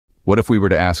What if we were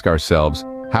to ask ourselves,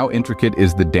 how intricate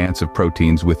is the dance of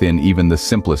proteins within even the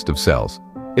simplest of cells?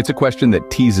 It's a question that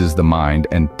teases the mind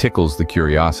and tickles the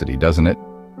curiosity, doesn't it?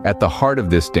 At the heart of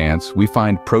this dance, we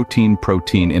find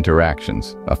protein-protein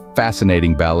interactions, a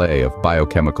fascinating ballet of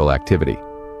biochemical activity.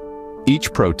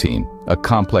 Each protein, a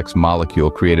complex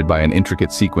molecule created by an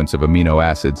intricate sequence of amino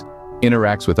acids,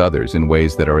 interacts with others in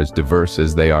ways that are as diverse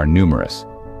as they are numerous.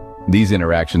 These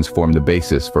interactions form the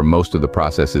basis for most of the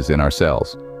processes in our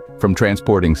cells, from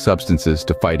transporting substances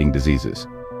to fighting diseases.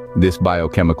 This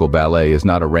biochemical ballet is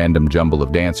not a random jumble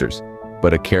of dancers,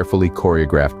 but a carefully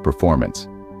choreographed performance.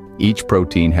 Each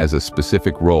protein has a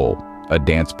specific role, a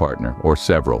dance partner, or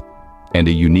several, and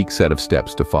a unique set of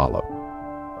steps to follow.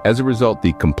 As a result,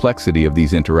 the complexity of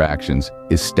these interactions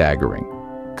is staggering.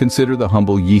 Consider the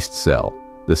humble yeast cell,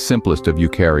 the simplest of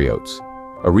eukaryotes.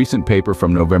 A recent paper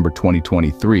from November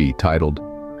 2023 titled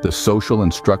 "The Social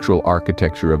and Structural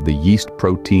Architecture of the Yeast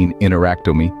Protein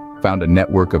Interactome" found a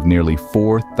network of nearly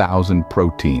 4,000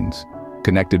 proteins,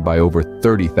 connected by over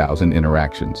 30,000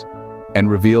 interactions,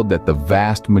 and revealed that the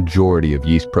vast majority of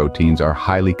yeast proteins are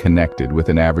highly connected with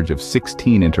an average of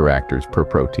 16 interactors per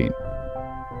protein.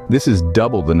 This is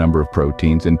double the number of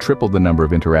proteins and triple the number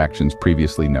of interactions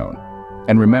previously known.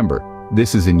 And remember,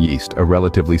 this is in yeast, a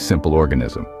relatively simple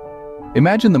organism.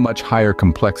 Imagine the much higher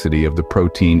complexity of the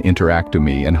protein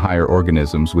interactome and higher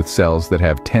organisms with cells that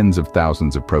have tens of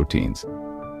thousands of proteins.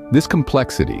 This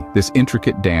complexity, this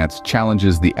intricate dance,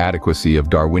 challenges the adequacy of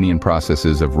Darwinian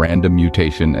processes of random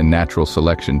mutation and natural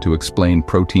selection to explain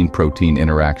protein-protein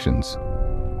interactions.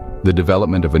 The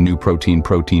development of a new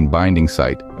protein-protein binding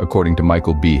site, according to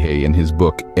Michael Behe in his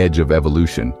book Edge of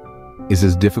Evolution, is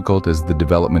as difficult as the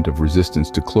development of resistance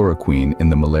to chloroquine in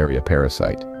the malaria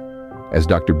parasite. As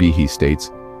Dr. Behe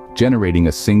states, generating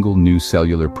a single new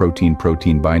cellular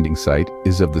protein-protein binding site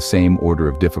is of the same order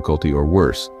of difficulty or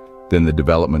worse than the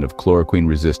development of chloroquine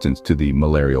resistance to the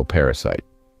malarial parasite.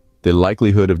 The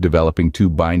likelihood of developing two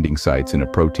binding sites in a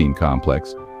protein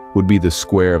complex would be the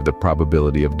square of the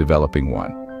probability of developing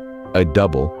one. A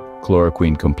double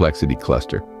chloroquine complexity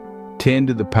cluster, 10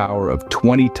 to the power of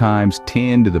 20 times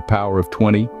 10 to the power of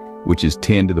 20, which is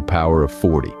 10 to the power of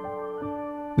 40.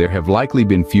 There have likely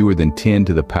been fewer than 10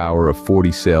 to the power of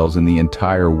 40 cells in the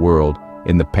entire world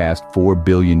in the past 4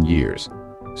 billion years.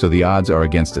 So the odds are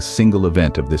against a single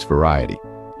event of this variety,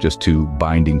 just two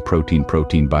binding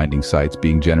protein-protein binding sites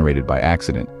being generated by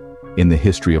accident, in the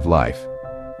history of life.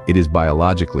 It is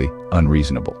biologically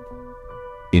unreasonable.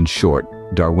 In short,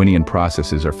 Darwinian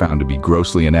processes are found to be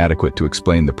grossly inadequate to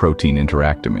explain the protein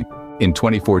interactome. In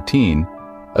 2014,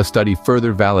 a study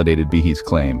further validated Behe's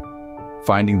claim,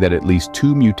 finding that at least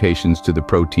two mutations to the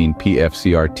protein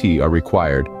PFCRT are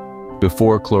required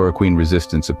before chloroquine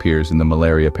resistance appears in the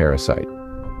malaria parasite.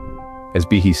 As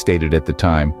Behe stated at the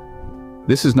time,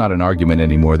 this is not an argument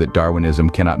anymore that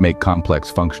Darwinism cannot make complex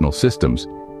functional systems.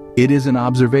 It is an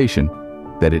observation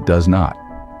that it does not.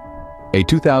 A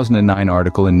 2009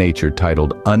 article in Nature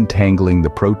titled "Untangling the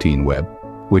Protein Web,"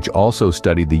 which also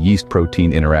studied the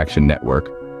yeast-protein interaction network,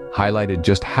 highlighted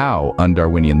just how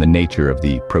un-Darwinian the nature of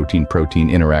the protein-protein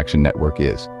interaction network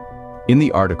is. In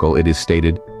the article, it is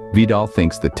stated, Vidal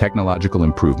thinks that technological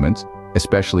improvements,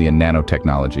 especially in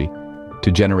nanotechnology,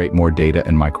 to generate more data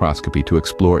and microscopy to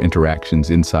explore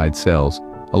interactions inside cells,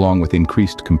 along with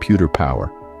increased computer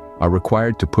power, are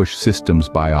required to push systems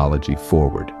biology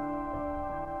forward.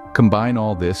 Combine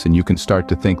all this and you can start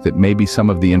to think that maybe some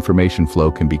of the information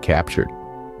flow can be captured.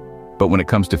 But when it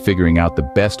comes to figuring out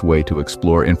the best way to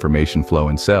explore information flow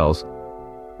in cells,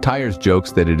 Tyers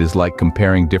jokes that it is like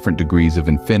comparing different degrees of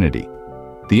infinity.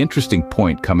 The interesting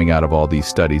point coming out of all these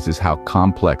studies is how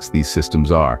complex these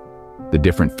systems are, the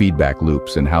different feedback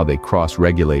loops and how they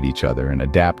cross-regulate each other and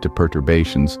adapt to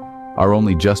perturbations are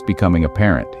only just becoming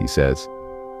apparent, he says.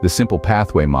 The simple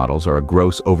pathway models are a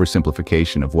gross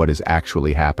oversimplification of what is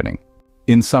actually happening.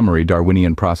 In summary,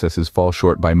 Darwinian processes fall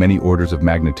short by many orders of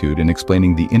magnitude in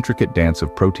explaining the intricate dance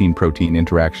of protein-protein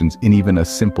interactions in even a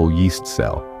simple yeast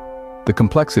cell. The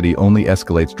complexity only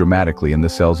escalates dramatically in the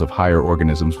cells of higher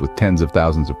organisms with tens of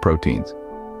thousands of proteins.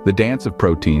 The dance of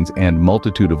proteins and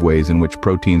multitude of ways in which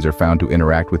proteins are found to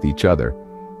interact with each other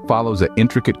follows an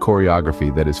intricate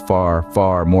choreography that is far,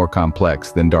 far more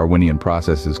complex than Darwinian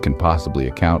processes can possibly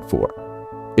account for.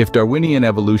 If Darwinian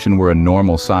evolution were a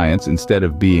normal science instead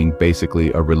of being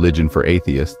basically a religion for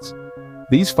atheists,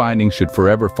 these findings should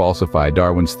forever falsify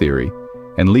Darwin's theory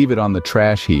and leave it on the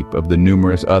trash heap of the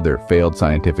numerous other failed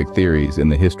scientific theories in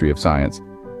the history of science,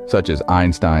 such as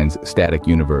Einstein's static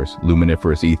universe,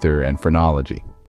 luminiferous ether, and phrenology.